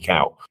in, week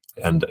out,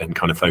 and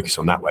kind of focus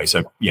on that way.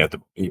 So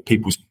the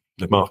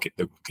market,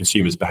 the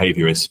consumer's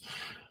behavior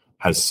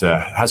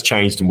has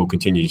changed and will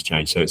continue to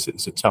change. So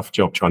it's a tough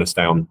job trying to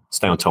stay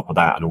on top of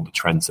that and all the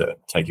trends that are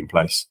taking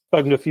place.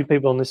 Spoken to a few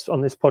people on this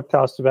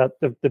podcast about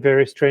the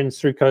various trends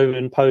through COVID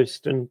and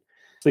post, and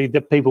see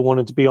that people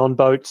wanted to be on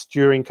boats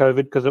during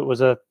COVID because it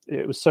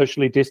was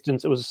socially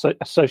distanced. It was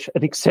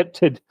an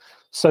accepted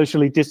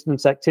socially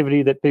distanced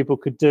activity that people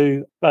could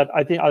do. But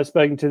I think I was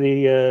speaking to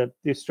the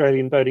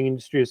Australian Boating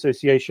Industry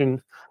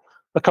Association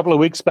a couple of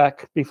weeks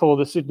back before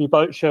the Sydney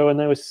Boat Show, and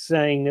they were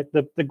saying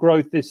that the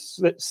growth is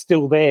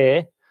still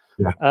there,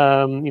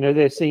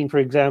 They're seeing, for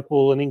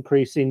example, an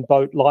increase in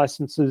boat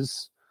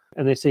licenses,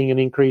 and they're seeing an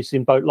increase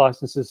in boat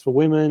licenses for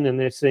women, and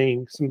they're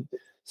seeing some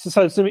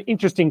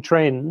interesting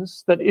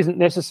trends that isn't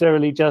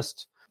necessarily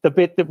just the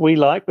bit that we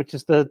like, which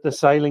is the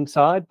sailing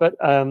side, but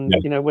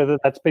whether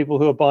that's people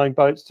who are buying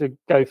boats to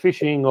go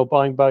fishing or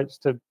buying boats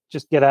to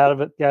just get out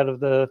of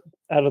the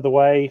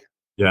way.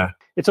 Yeah,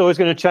 it's always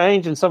going to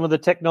change, and some of the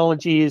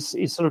technology is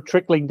sort of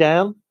trickling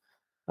down.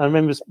 I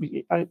remember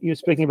you were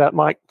speaking about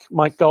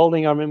Mike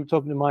Golding. I remember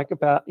talking to Mike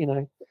about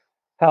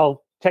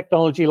how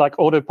technology like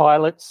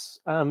autopilots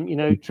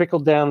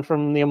trickled down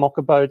from the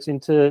Amoca boats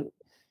into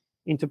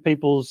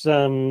people's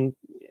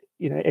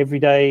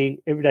everyday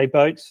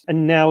boats,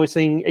 and now we're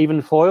seeing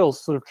even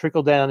foils sort of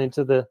trickle down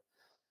into the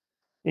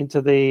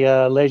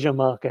leisure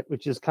market,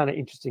 which is kind of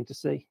interesting to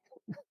see.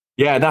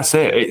 Yeah, that's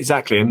it,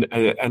 exactly.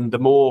 And the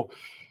more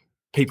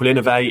people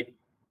innovate,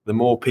 the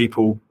more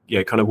people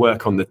kind of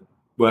work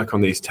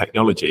on these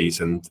technologies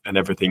and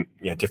everything,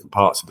 different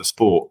parts of the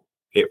sport.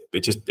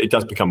 It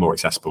does become more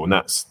accessible, and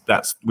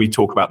that's we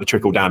talk about the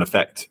trickle down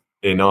effect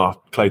in our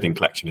clothing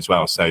collection as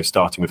well. So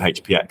starting with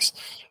HPX,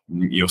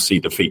 you'll see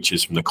the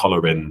features from the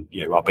collar in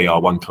our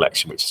BR1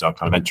 collection, which is our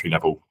kind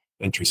of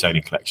entry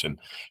sailing collection.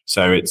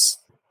 So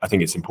I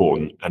think it's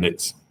important, and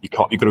you've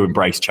got to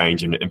embrace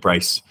change and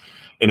embrace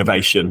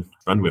innovation,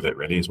 run with it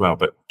really as well,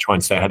 but try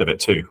and stay ahead of it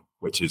too,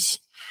 which is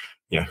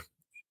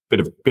bit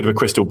of a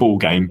crystal ball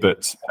game,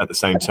 but at the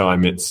same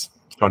time it's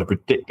trying to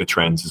predict the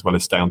trends as well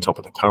as stay on top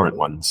of the current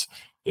ones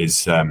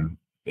is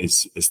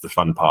the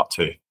fun part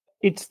too.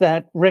 It's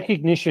that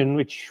recognition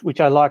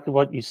which I like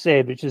what you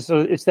said, which is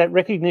it's that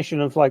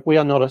recognition of like, we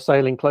are not a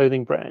sailing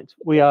clothing brand.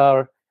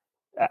 Our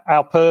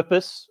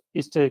purpose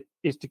is to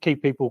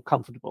keep people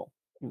comfortable,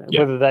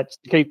 whether that's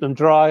to keep them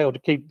dry or to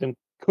keep them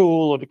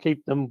cool or to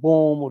keep them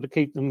warm or to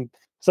keep them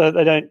so that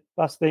they don't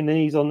bust their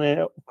knees on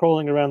their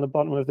crawling around the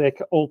bottom of their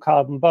all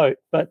carbon boat.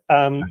 But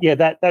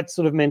that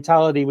sort of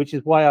mentality, which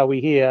is why are we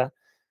here?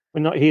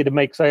 We're not here to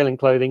make sailing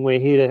clothing. We're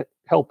here to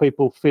help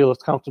people feel as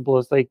comfortable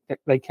as they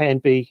can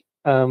be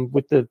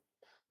with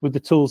the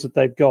tools that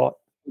they've got.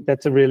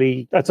 That's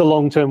a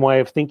long-term way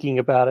of thinking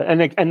about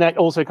it. And that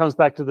also comes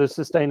back to the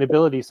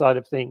sustainability side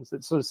of things.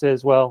 That sort of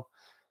says, well,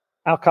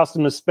 our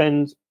customers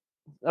spend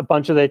a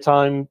bunch of their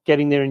time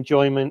getting their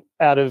enjoyment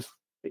out of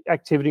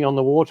activity on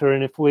the water,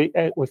 and if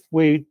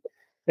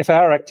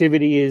our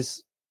activity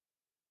is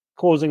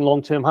causing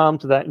long-term harm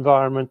to that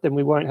environment, then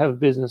we won't have a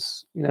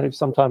business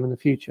sometime in the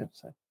future.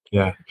 So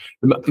the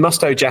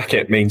Musto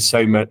jacket means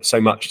so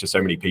much to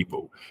so many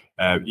people.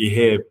 You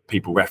hear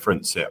people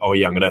reference it.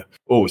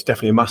 It's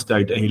definitely a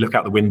Musto day. You look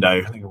out the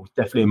window, I think it's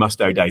definitely a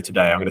Musto day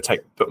today. I'm going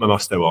to put my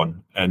Musto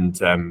on,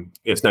 and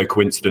it's no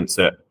coincidence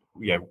that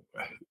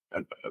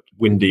a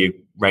windy,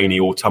 rainy,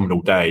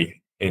 autumnal day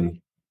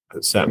in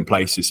certain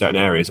places, certain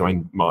areas. I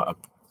mean,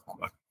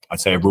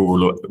 I'd say I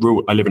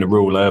live in a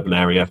rural urban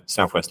area,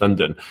 southwest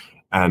London,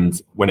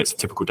 and when it's a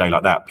typical day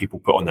like that, people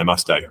put on their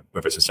Musto,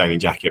 whether it's a sailing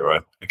jacket or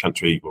a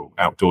country or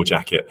outdoor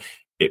jacket.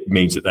 It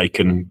means that they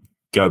can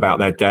go about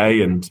their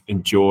day and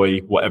enjoy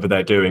whatever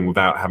they're doing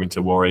without having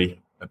to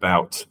worry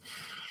about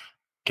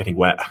getting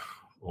wet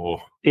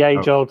or the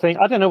age-old thing.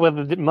 I don't know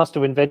whether it must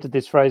have invented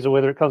this phrase or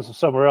whether it comes from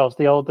somewhere else.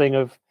 The old thing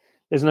of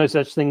there's no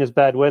such thing as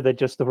bad weather,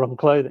 just the wrong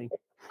clothing.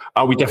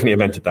 Oh, we definitely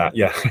invented that.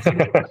 Yeah.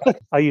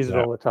 I use it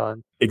all the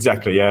time.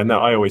 Exactly. Yeah. No,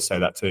 I always say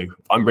that too.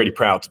 I'm really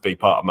proud to be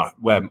part of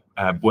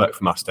work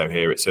for Musto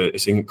here. It's an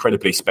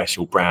incredibly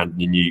special brand,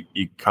 and you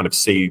kind of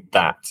see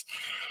that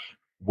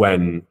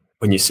when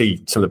you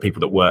see some of the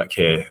people that work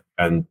here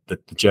and the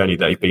journey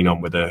they've been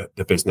on with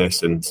the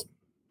business.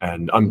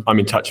 And I'm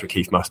in touch with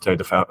Keith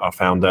Musto, our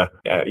founder,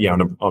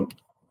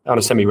 on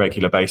a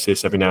semi-regular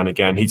basis every now and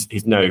again. He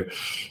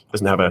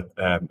doesn't have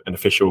an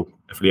official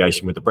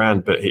affiliation with the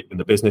brand, but in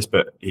the business,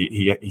 but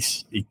he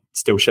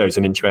still shows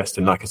an interest.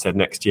 And like I said,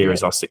 next year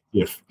is our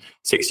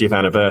 60th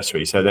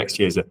anniversary. So next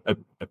year is a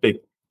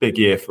big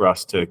year for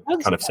us to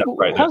kind of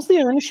celebrate. How's the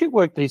ownership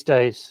work these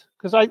days?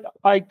 Because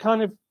I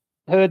kind of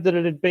heard that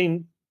it had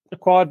been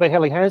acquired by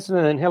Helly Hansen,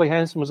 and then Helly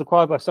Hansen was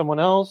acquired by someone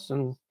else.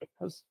 And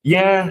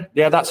yeah,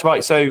 that's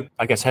right. So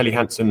I guess Helly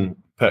Hansen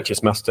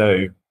purchased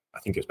Musto, I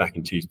think it was back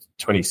in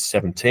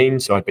 2017.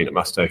 So I'd been at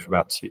Musto for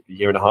about a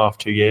year and a half,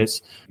 2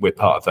 years. We're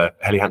part of the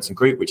Helly Hansen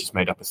group, which is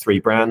made up of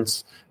 3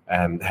 brands: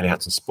 Helly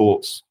Hansen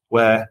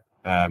Sportswear,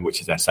 which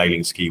is their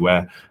sailing ski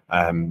wear,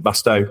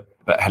 Musto,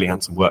 but Helly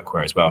Hansen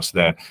Workwear as well.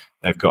 So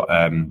they've got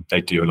they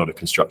do a lot of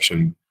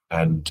construction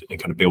and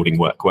kind of building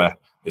workwear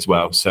as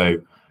well. So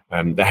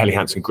the Helly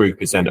Hansen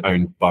group is then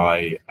owned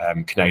by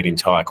Canadian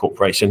Tire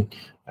Corporation,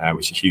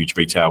 which is a huge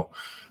retail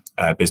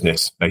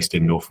business based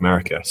in North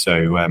America.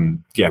 So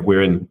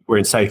we're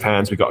in safe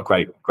hands. We've got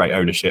a great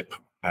ownership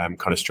kind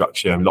of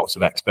structure and lots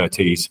of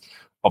expertise,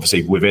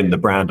 obviously within the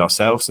brand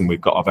ourselves, and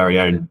we've got our very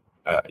own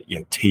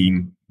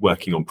team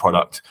working on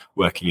product,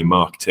 working in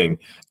marketing,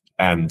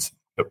 and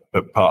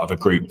but part of a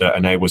group that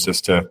enables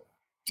us to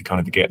kind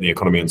of get the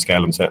economy and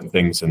scale on certain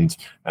things and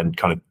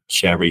kind of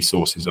share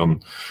resources on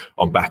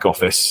back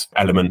office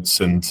elements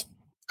and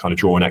kind of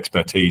draw on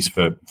expertise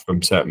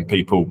from certain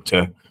people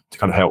to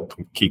kind of help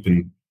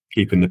keeping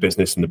the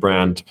business and the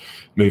brand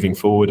moving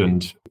forward.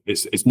 And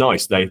it's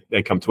nice they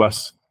come to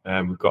us.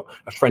 We've got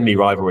a friendly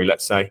rivalry,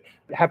 let's say.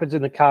 It happens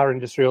in the car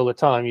industry all the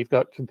time. You've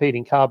got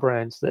competing car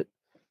brands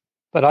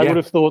but I would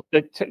have thought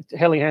that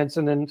Helly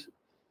Hansen and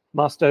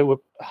Musto were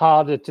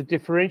harder to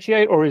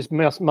differentiate, or is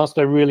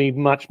Musto really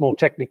much more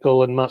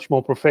technical and much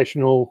more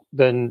professional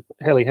than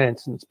Helly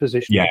Hansen's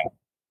position?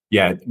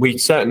 Yeah. We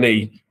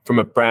certainly, from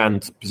a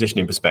brand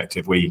positioning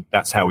perspective,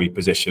 that's how we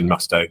position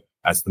Musto,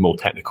 as the more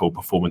technical,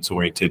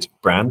 performance-oriented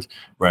brand,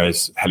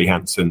 whereas Helly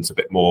Hansen's a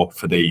bit more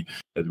for the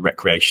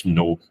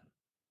recreational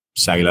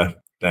sailor.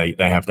 They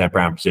have their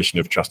brand position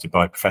of trusted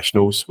by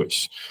professionals,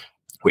 which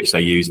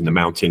they use in the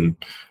mountain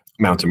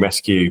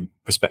rescue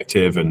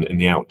perspective and in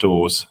the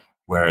outdoors.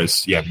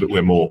 Whereas,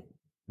 we're more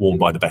worn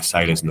by the best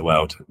sailors in the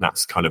world. And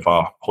that's kind of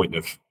our point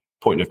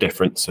of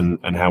difference,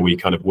 and how we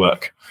kind of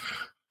work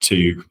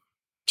to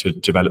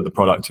develop the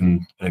product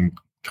and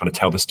kind of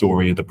tell the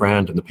story of the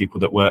brand and the people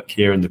that work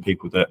here and the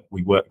people that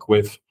we work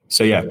with.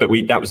 So but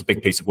that was a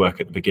big piece of work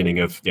at the beginning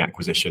of the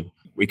acquisition.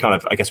 We kind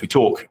of, I guess, we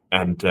talk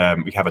and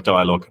we have a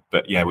dialogue,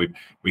 but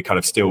we kind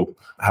of still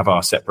have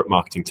our separate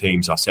marketing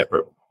teams, our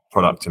separate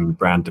product and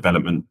brand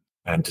development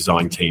and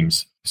design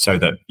teams, so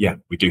that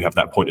we do have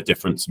that point of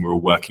difference, and we're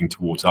all working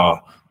towards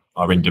our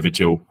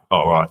individual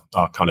or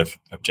our kind of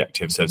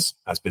objectives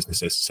as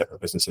businesses,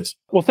 separate businesses.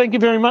 Well, thank you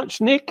very much,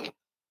 Nick.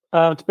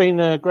 It's been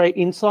a great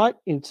insight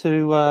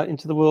into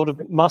the world of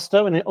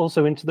Musto, and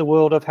also into the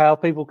world of how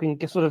people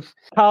can sort of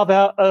carve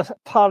out a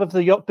part of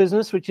the yacht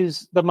business, which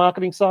is the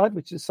marketing side,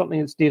 which is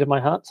something that's dear to my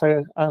heart.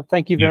 So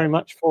thank you very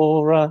much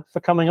for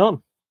coming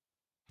on.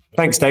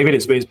 Thanks, David.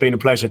 It's been a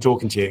pleasure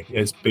talking to you.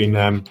 It's been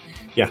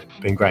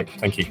been great.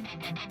 Thank you.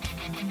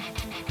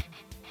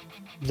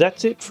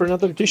 That's it for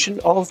another edition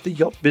of the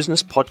Yacht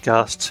Business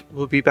Podcast.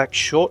 We'll be back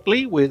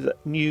shortly with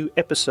new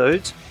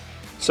episodes.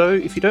 So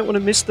if you don't want to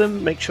miss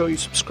them, make sure you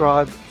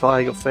subscribe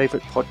via your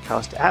favourite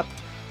podcast app,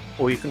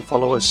 or you can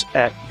follow us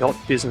at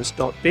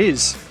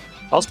yachtbusiness.biz.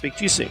 I'll speak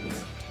to you soon.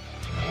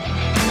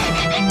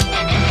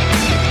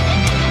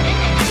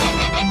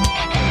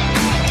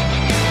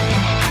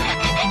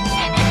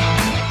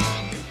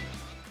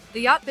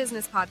 The Yacht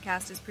Business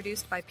Podcast is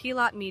produced by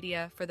Pilot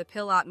Media for the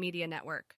Pilot Media Network.